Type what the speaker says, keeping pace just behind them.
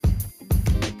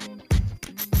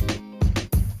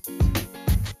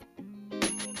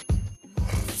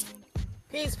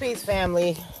Peace, peace,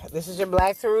 family. This is your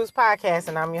Black to Roots podcast,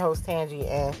 and I'm your host, Tangi.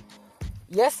 And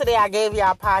yesterday, I gave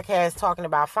y'all a podcast talking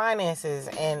about finances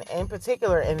and, in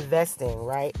particular, investing.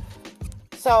 Right.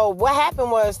 So what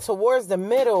happened was, towards the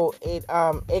middle, it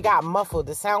got muffled.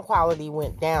 The sound quality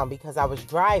went down because I was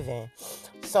driving.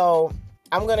 So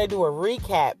I'm gonna do a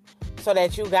recap so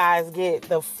that you guys get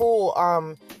the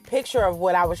full picture of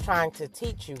what I was trying to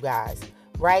teach you guys.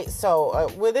 Right? So,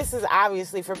 this is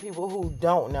obviously for people who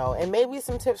don't know, and maybe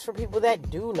some tips for people that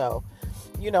do know,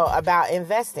 about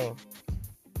investing.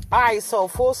 All right, so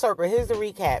full circle. Here's the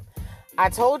recap. I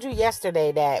told you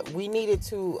yesterday that we needed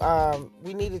to,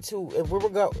 if we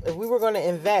were going to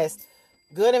invest,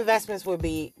 good investments would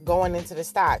be going into the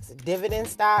stocks, dividend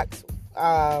stocks,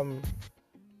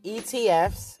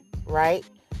 ETFs, right?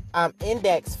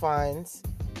 Index funds,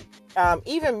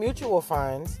 even mutual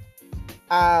funds,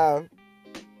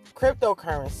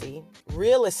 cryptocurrency,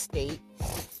 real estate,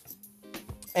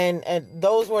 and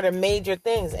those were the major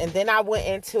things. And then I went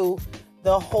into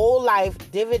the whole life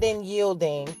dividend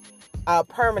yielding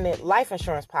permanent life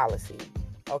insurance policy,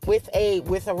 okay,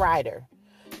 with a rider.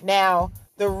 Now,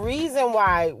 the reason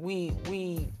why we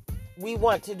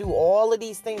want to do all of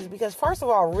these things, because first of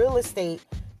all, real estate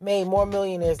made more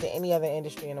millionaires than any other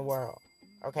industry in the world.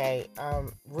 Okay,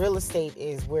 real estate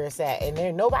is where it's at,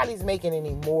 and nobody's making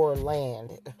any more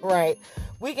land, right?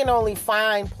 We can only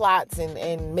find plots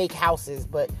and make houses,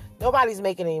 but nobody's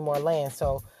making any more land.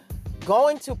 So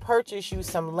going to purchase you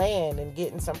some land and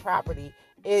getting some property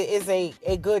is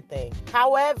a good thing.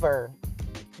 However,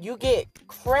 you get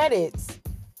credits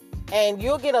and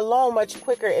you'll get a loan much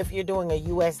quicker if you're doing a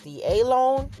USDA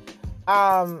loan,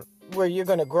 where you're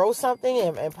going to grow something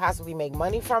and possibly make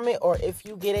money from it, or if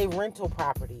you get a rental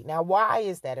property. Now, why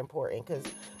is that important? Because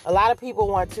a lot of people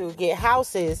want to get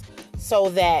houses so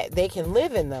that they can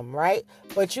live in them, right?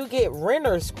 But you get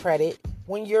renter's credit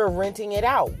when you're renting it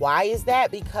out. Why is that?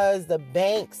 Because the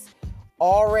banks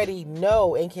already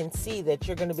know and can see that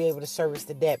you're going to be able to service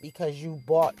the debt because you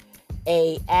bought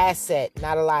a asset,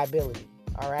 not a liability.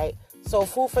 All right. So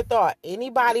food for thought.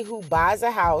 Anybody who buys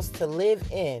a house to live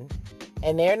in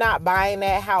and they're not buying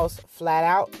that house flat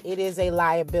out, it is a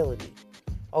liability.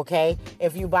 Okay?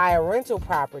 If you buy a rental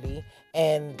property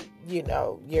and,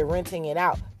 you're renting it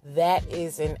out, that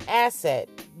is an asset.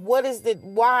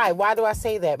 Why? Why do I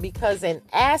say that? Because an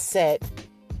asset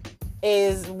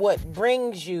is what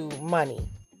brings you money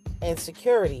and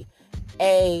security.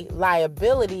 A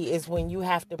liability is when you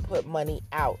have to put money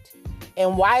out.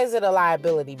 And why is it a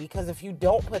liability? Because if you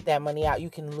don't put that money out,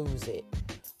 you can lose it.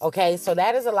 Okay, so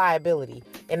that is a liability.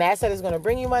 An asset is going to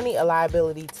bring you money. A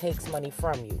liability takes money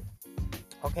from you.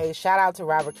 Okay, shout out to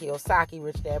Robert Kiyosaki,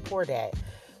 Rich Dad, Poor Dad.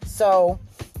 So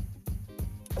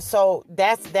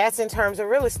that's in terms of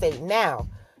real estate. Now,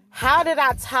 how did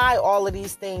I tie all of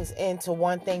these things into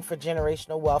one thing for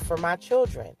generational wealth for my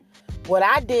children? What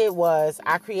I did was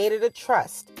I created a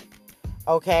trust.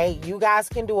 Okay, you guys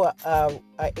can do a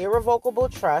irrevocable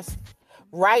trust.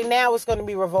 Right now, it's going to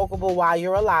be revocable while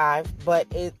you're alive, but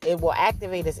it will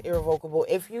activate as irrevocable.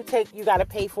 If you got to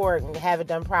pay for it and have it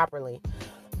done properly.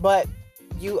 But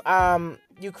you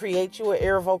create you an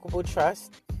irrevocable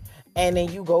trust, and then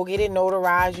you go get it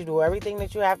notarized. You do everything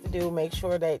that you have to do. Make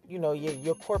sure that,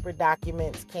 your corporate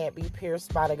documents can't be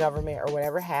pierced by the government or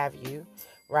whatever have you,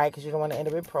 right? Because you don't want to end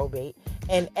up in probate.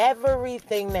 And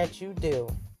everything that you do,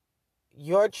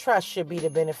 your trust should be the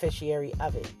beneficiary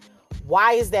of it.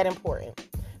 Why is that important?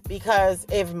 Because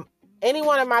if any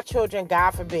one of my children,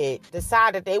 God forbid,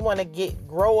 decide that they want to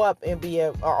grow up and be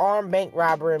an armed bank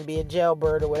robber and be a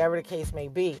jailbird or whatever the case may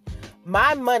be,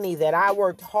 my money that I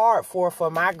worked hard for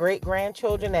my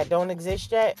great-grandchildren that don't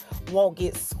exist yet won't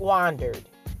get squandered.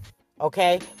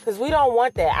 Okay? Because we don't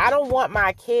want that. I don't want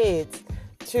my kids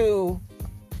to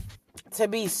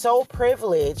be so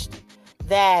privileged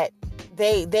that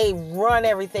they run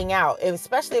everything out,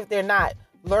 especially if they're not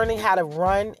learning how to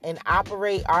run and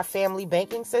operate our family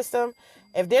banking system.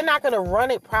 If they're not going to run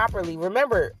it properly,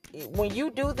 remember, when you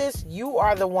do this, you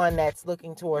are the one that's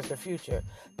looking towards the future.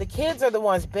 The kids are the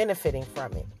ones benefiting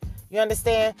from it. You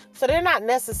understand? So they're not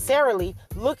necessarily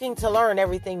looking to learn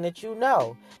everything that you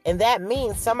know. And that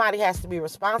means somebody has to be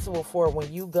responsible for it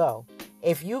when you go.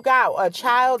 If you got a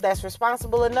child that's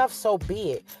responsible enough, so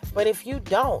be it. But if you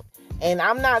don't, and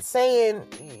I'm not saying,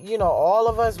 all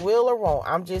of us will or won't.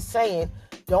 I'm just saying,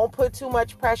 don't put too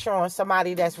much pressure on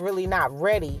somebody that's really not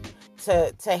ready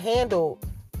to handle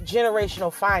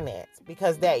generational finance,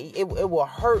 because it will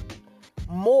hurt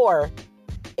more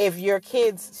if your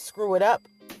kids screw it up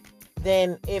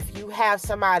than if you have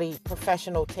somebody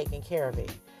professional taking care of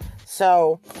it.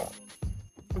 So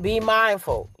be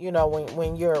mindful,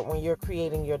 when you're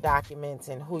creating your documents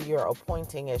and who you're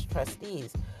appointing as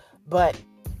trustees. But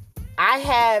I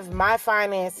have my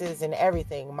finances and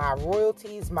everything, my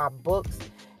royalties, my books,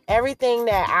 everything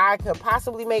that I could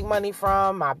possibly make money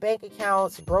from, my bank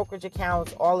accounts, brokerage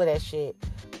accounts, all of that shit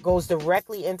goes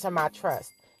directly into my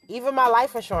trust. Even my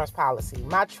life insurance policy,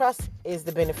 my trust is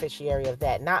the beneficiary of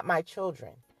that, not my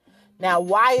children. Now,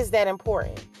 why is that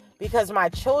important? Because my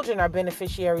children are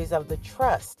beneficiaries of the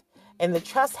trust, and the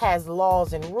trust has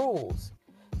laws and rules.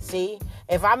 See,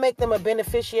 if I make them a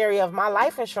beneficiary of my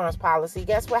life insurance policy,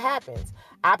 guess what happens?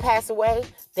 I pass away,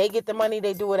 they get the money,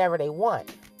 they do whatever they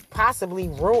want, possibly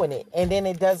ruin it, and then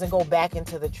it doesn't go back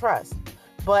into the trust.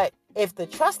 But if the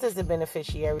trust is the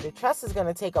beneficiary, the trust is going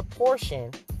to take a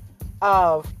portion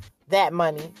of that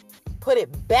money, put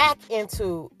it back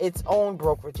into its own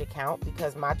brokerage account,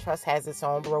 because my trust has its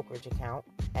own brokerage account,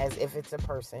 as if it's a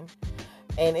person.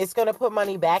 And it's going to put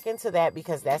money back into that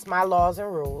because that's my laws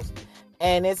and rules.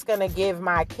 And it's going to give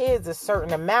my kids a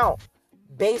certain amount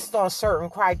based on certain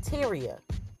criteria.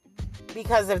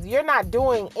 Because if you're not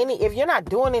doing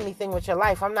anything with your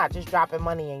life, I'm not just dropping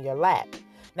money in your lap.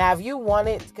 Now, if you want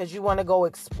it because you want to go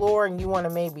explore and you want to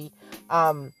maybe,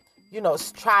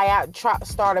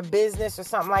 start a business or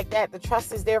something like that, the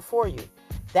trust is there for you.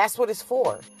 That's what it's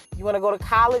for. You want to go to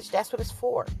college? That's what it's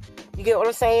for. You get what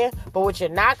I'm saying? But what you're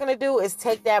not going to do is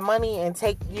take that money and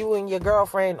take you and your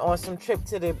girlfriend on some trip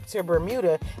to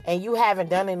Bermuda, and you haven't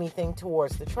done anything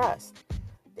towards the trust.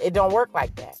 It don't work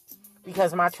like that,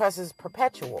 because my trust is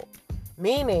perpetual.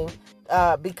 Meaning,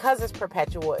 because it's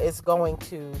perpetual, it's going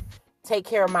to take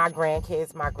care of my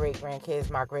grandkids, my great-grandkids,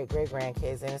 my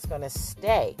great-great-grandkids, and it's going to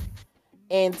stay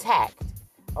intact.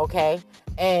 Okay?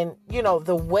 And,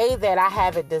 the way that I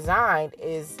have it designed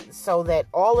is so that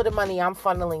all of the money I'm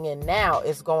funneling in now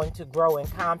is going to grow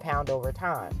and compound over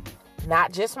time.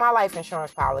 Not just my life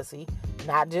insurance policy,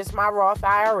 not just my Roth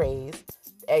IRAs.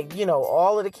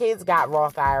 All of the kids got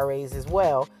Roth IRAs as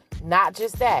well. Not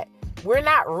just that. We're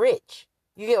not rich.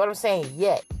 You get what I'm saying?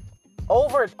 Yet.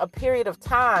 Over a period of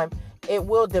time, it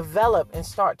will develop and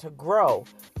start to grow.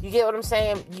 You get what I'm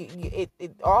saying?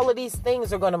 All of these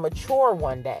things are going to mature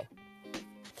one day.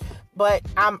 But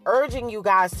I'm urging you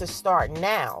guys to start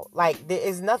now. Like, there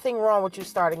is nothing wrong with you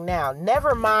starting now.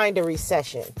 Never mind a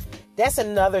recession. That's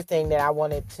another thing that I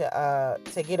wanted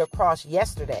to get across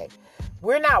yesterday.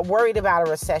 We're not worried about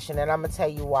a recession, and I'm going to tell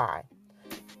you why.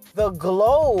 The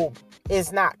globe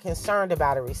is not concerned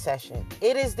about a recession.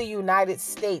 It is the United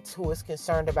States who is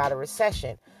concerned about a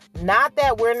recession. Not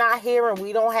that we're not here and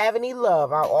we don't have any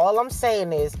love. All I'm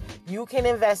saying is you can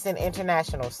invest in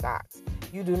international stocks.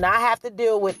 You do not have to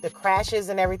deal with the crashes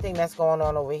and everything that's going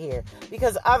on over here,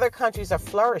 because other countries are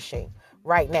flourishing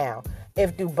right now.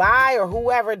 If Dubai or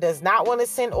whoever does not want to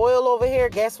send oil over here,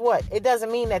 guess what? It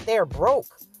doesn't mean that they're broke.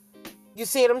 You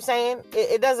see what I'm saying?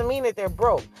 It doesn't mean that they're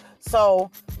broke.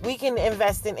 So we can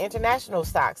invest in international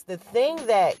stocks. The thing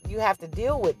that you have to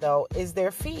deal with, though, is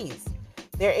their fees,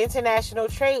 their international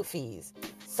trade fees.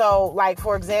 So, like,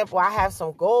 for example, I have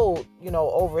some gold,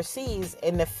 overseas,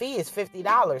 and the fee is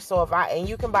 $50. So and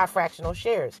you can buy fractional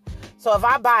shares. So if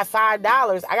I buy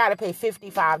 $5, I got to pay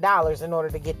 $55 in order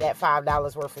to get that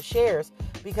 $5 worth of shares,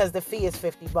 because the fee is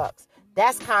 $50.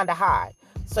 That's kind of high.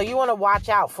 So you want to watch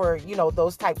out for,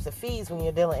 those types of fees when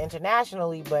you're dealing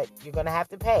internationally, but you're going to have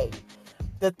to pay.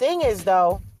 The thing is,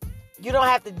 though, you don't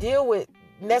have to deal with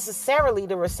necessarily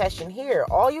the recession here.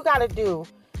 All you got to do,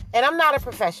 and I'm not a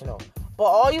professional, but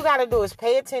all you got to do is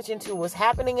pay attention to what's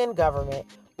happening in government,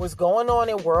 what's going on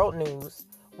in world news,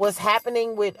 what's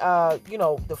happening with,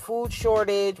 the food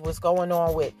shortage, what's going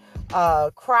on with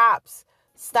crops,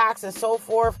 stocks, and so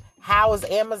forth. How is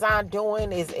Amazon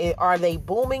doing? Are they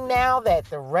booming now that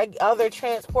the other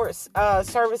transport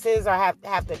services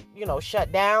have to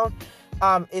shut down?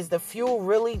 Is the fuel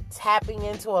really tapping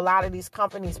into a lot of these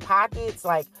companies' pockets?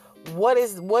 Like, what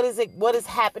is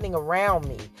happening around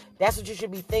me? That's what you should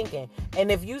be thinking.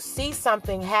 And if you see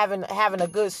something having a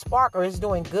good spark, or is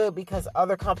doing good because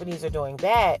other companies are doing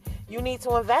bad, you need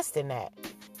to invest in that.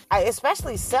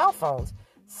 Especially cell phones.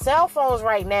 Cell phones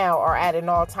right now are at an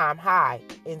all-time high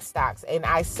in stocks. And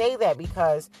I say that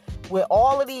because with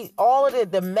all of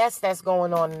the mess that's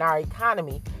going on in our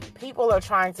economy, people are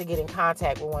trying to get in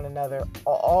contact with one another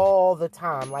all the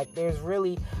time. Like, there's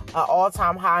really an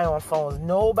all-time high on phones.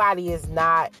 Nobody is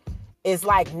not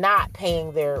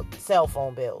paying their cell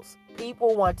phone bills.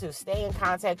 People want to stay in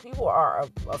contact. People are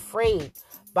afraid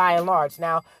by and large.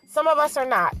 Now, some of us are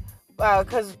not.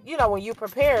 because when you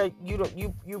prepare,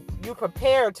 you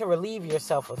prepare to relieve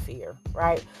yourself of fear,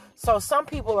 right? So some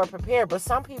people are prepared, but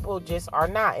some people just are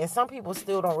not, and some people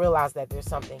still don't realize that there's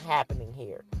something happening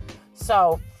here.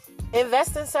 So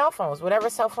invest in cell phones. Whatever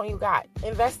cell phone you got,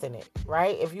 invest in it,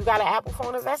 right? If you got an Apple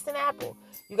phone, invest in Apple.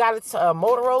 You got a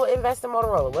Motorola, invest in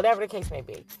Motorola, whatever the case may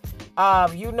be.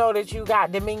 You know that you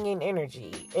got Dominion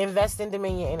Energy, invest in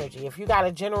Dominion Energy. If you got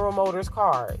a General Motors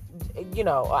car, an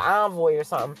Envoy or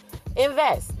something,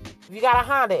 invest. If you got a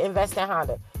Honda, invest in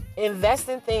Honda. Invest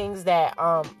in things that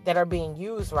are being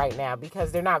used right now,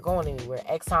 because they're not going anywhere.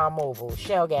 ExxonMobil,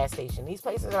 Shell gas station, these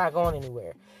places are not going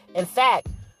anywhere. In fact,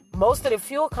 most of the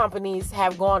fuel companies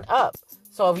have gone up.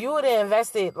 So if you would have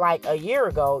invested like a year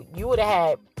ago, you would have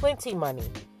had plenty money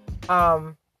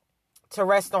to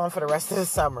rest on for the rest of the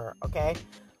summer, okay?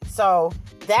 So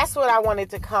that's what I wanted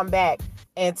to come back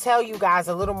and tell you guys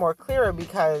a little more clearer,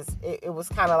 because it was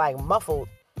kind of like muffled.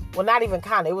 Well, not even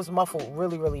kind of. It was muffled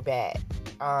really, really bad.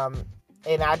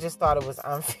 And I just thought it was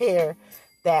unfair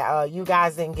that you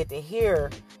guys didn't get to hear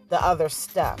the other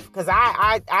stuff. Because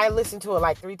I listened to it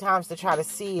like 3 times to try to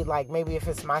see, like, maybe if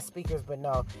it's my speakers. But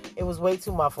no, it was way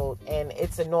too muffled. And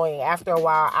it's annoying. After a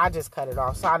while, I just cut it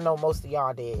off. So I know most of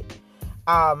y'all did.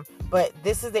 But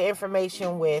this is the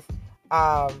information with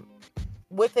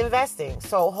investing.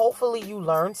 So hopefully you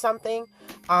learned something.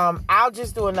 I'll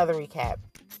just do another recap.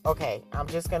 Okay, I'm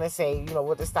just going to say,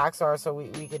 what the stocks are so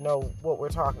we can know what we're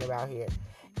talking about here.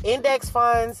 Index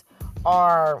funds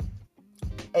are,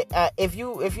 if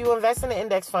you invest in an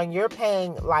index fund, you're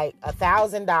paying like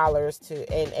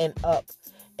 $1,000 and up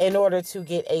in order to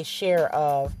get a share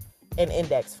of an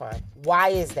index fund. Why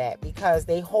is that? Because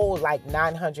they hold like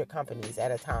 900 companies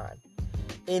at a time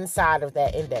inside of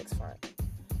that index fund.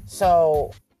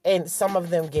 So, and some of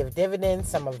them give dividends,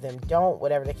 some of them don't,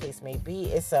 whatever the case may be.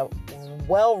 It's a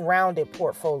well-rounded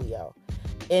portfolio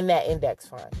in that index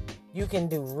fund. You can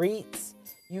do REITs.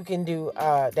 You can do,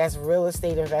 that's real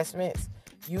estate investments.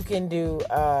 You can do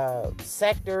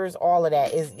sectors, all of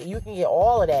that. You can get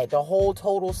all of that, the whole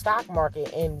total stock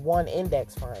market in one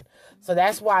index fund. So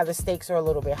that's why the stakes are a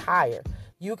little bit higher.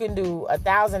 You can do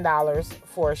 $1,000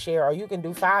 for a share, or you can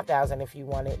do $5,000 if you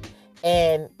want it.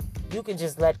 And you can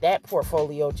just let that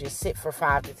portfolio just sit for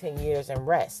 5 to 10 years and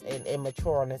rest and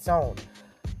mature on its own.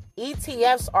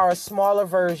 ETFs are a smaller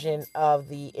version of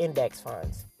the index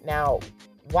funds. Now,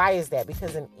 why is that?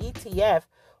 Because an ETF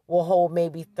will hold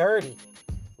maybe 30,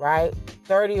 right?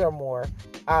 30 or more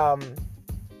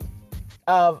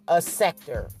of a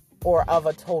sector or of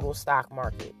a total stock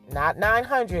market. Not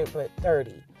 900, but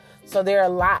 30. So they're a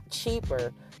lot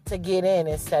cheaper to get in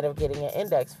instead of getting an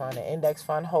index fund. An index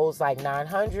fund holds like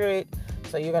 900,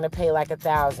 so you're going to pay like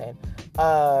 $1,000.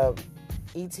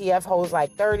 ETF holds like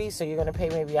 30, so you're going to pay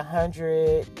maybe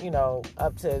 100,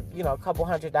 up to, a couple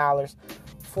 $100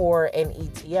 for an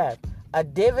ETF. A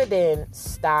dividend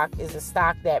stock is a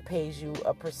stock that pays you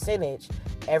a percentage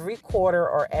every quarter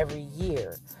or every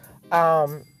year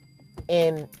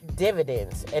in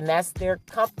dividends, and that's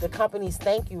the companies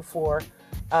thank you for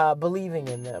believing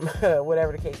in them,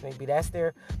 whatever the case may be. That's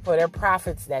for their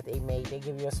profits that they made. They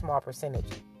give you a small percentage.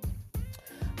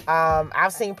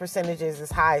 I've seen percentages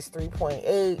as high as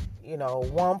 3.8,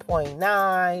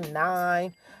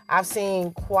 1.99. I've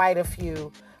seen quite a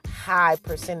few high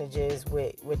percentages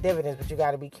with dividends, but you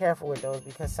got to be careful with those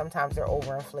because sometimes they're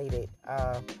overinflated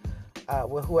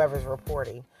with whoever's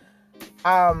reporting.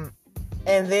 And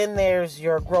then there's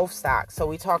your growth stocks. So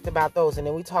we talked about those, and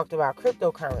then we talked about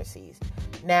cryptocurrencies.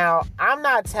 Now, I'm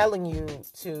not telling you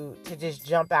to just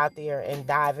jump out there and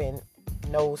dive in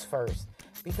nose first,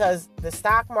 because the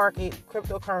stock market,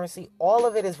 cryptocurrency, all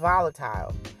of it is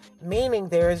volatile, meaning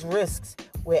there is risks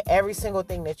with every single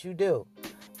thing that you do.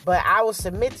 But I will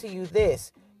submit to you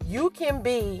this: you can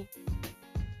be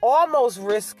almost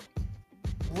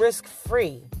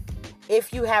risk-free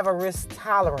if you have a risk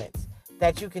tolerance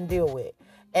that you can deal with.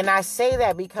 And I say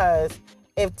that because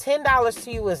if $10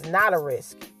 to you is not a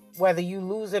risk, whether you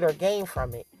lose it or gain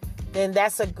from it, then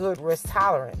that's a good risk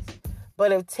tolerance.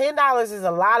 But if $10 is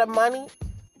a lot of money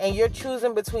and you're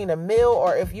choosing between a meal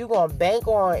or if you're going to bank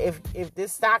on if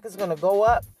this stock is going to go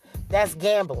up, that's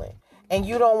gambling. And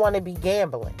you don't want to be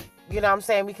gambling. You know what I'm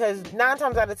saying? Because 9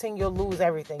 times out of 10, you'll lose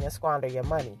everything and squander your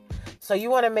money. So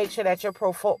you want to make sure that your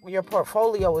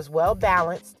portfolio is well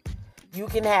balanced. You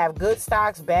can have good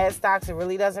stocks, bad stocks. It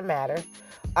really doesn't matter.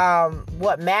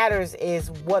 What matters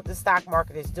is what the stock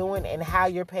market is doing and how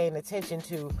you're paying attention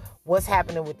to what's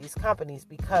happening with these companies,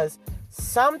 because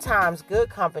sometimes good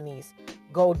companies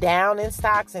go down in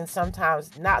stocks and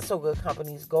sometimes not so good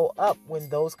companies go up when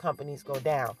those companies go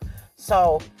down.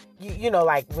 So, you know,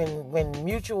 like when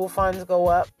mutual funds go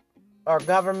up or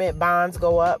government bonds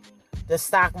go up, the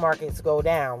stock markets go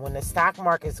down. When the stock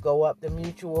markets go up, the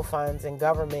mutual funds and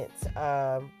government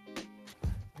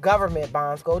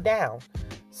bonds go down.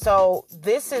 So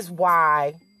this is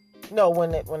why, no, when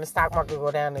the stock market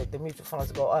go down, the mutual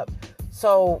funds go up.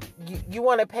 So you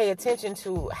want to pay attention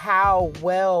to how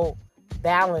well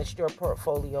balanced your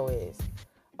portfolio is.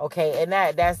 Okay, and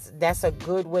that's a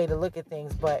good way to look at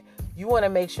things, but you want to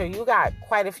make sure you got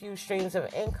quite a few streams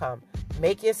of income.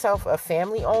 Make yourself a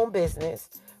family-owned business,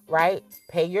 right?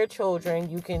 Pay your children.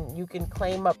 You can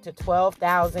claim up to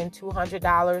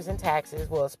 $12,200 in taxes.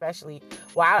 Well, especially,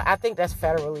 I think that's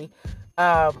federally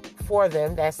for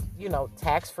them. That's, you know,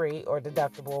 tax-free or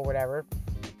deductible or whatever.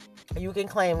 You can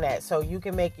claim that, so you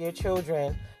can make your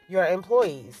children your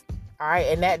employees. All right,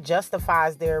 and that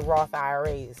justifies their Roth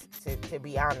IRAs, to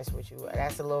be honest with you.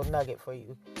 That's a little nugget for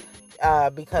you.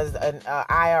 Because an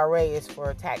IRA is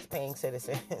for tax-paying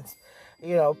citizens,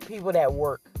 you know, people that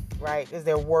work, right? Because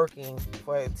they're working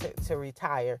to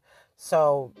retire.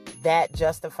 So that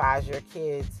justifies your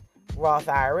kids' Roth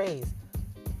IRAs,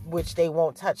 which they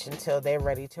won't touch until they're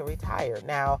ready to retire.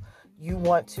 Now, you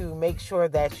want to make sure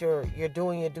that you're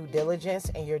doing your due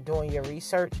diligence and you're doing your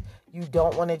research. You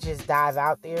don't want to just dive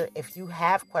out there. If you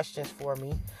have questions for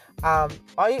me,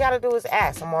 all you got to do is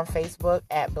ask. I'm on Facebook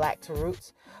at Black to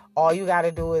Roots. All you got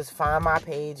to do is find my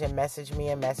page and message me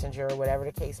in Messenger or whatever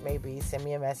the case may be. Send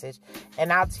me a message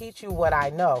and I'll teach you what I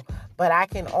know. But I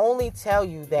can only tell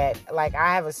you that, like,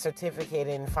 I have a certificate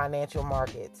in financial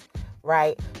markets,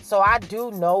 right? So I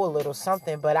do know a little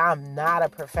something, but I'm not a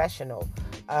professional.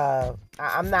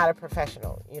 I'm not a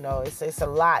professional. You know, it's a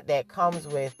lot that comes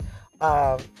with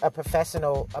a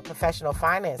professional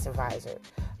finance advisor.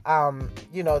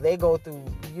 You know, they go through,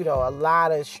 you know, a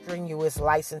lot of strenuous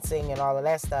licensing and all of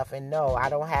that stuff. And no, I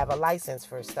don't have a license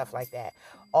for stuff like that.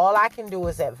 All I can do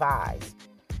is advise.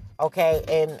 Okay.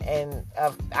 And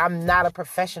I'm not a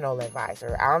professional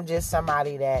advisor. I'm just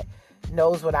somebody that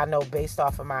knows what I know based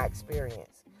off of my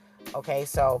experience. Okay.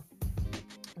 So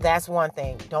that's one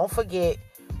thing. Don't forget,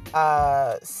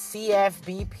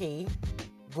 CFBP,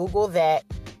 Google that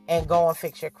and go and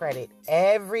fix your credit.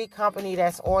 Every company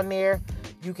that's on there,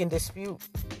 you can dispute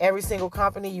every single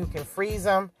company. You can freeze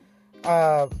them.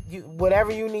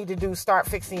 Whatever you need to do, start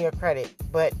fixing your credit.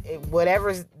 But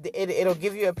it'll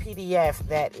give you a PDF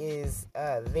that is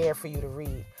there for you to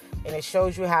read. And it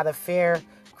shows you how the Fair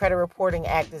Credit Reporting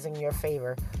Act is in your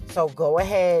favor. So go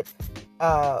ahead,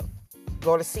 go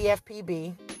to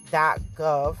cfpb.gov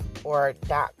or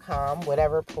 .com,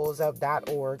 whatever pulls up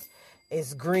 .org.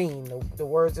 Is green. The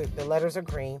letters are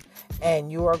green,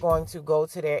 and you are going to go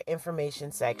to their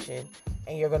information section,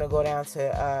 and you're going to go down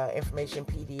to information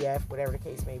PDF, whatever the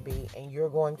case may be, and you're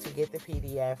going to get the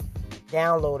PDF,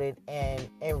 download it, and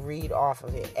read off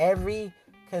of it. Every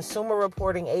consumer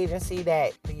reporting agency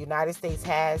that the United States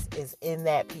has is in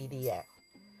that PDF.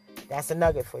 That's a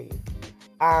nugget for you.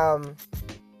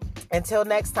 Until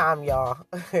next time, y'all.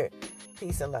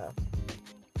 Peace and love.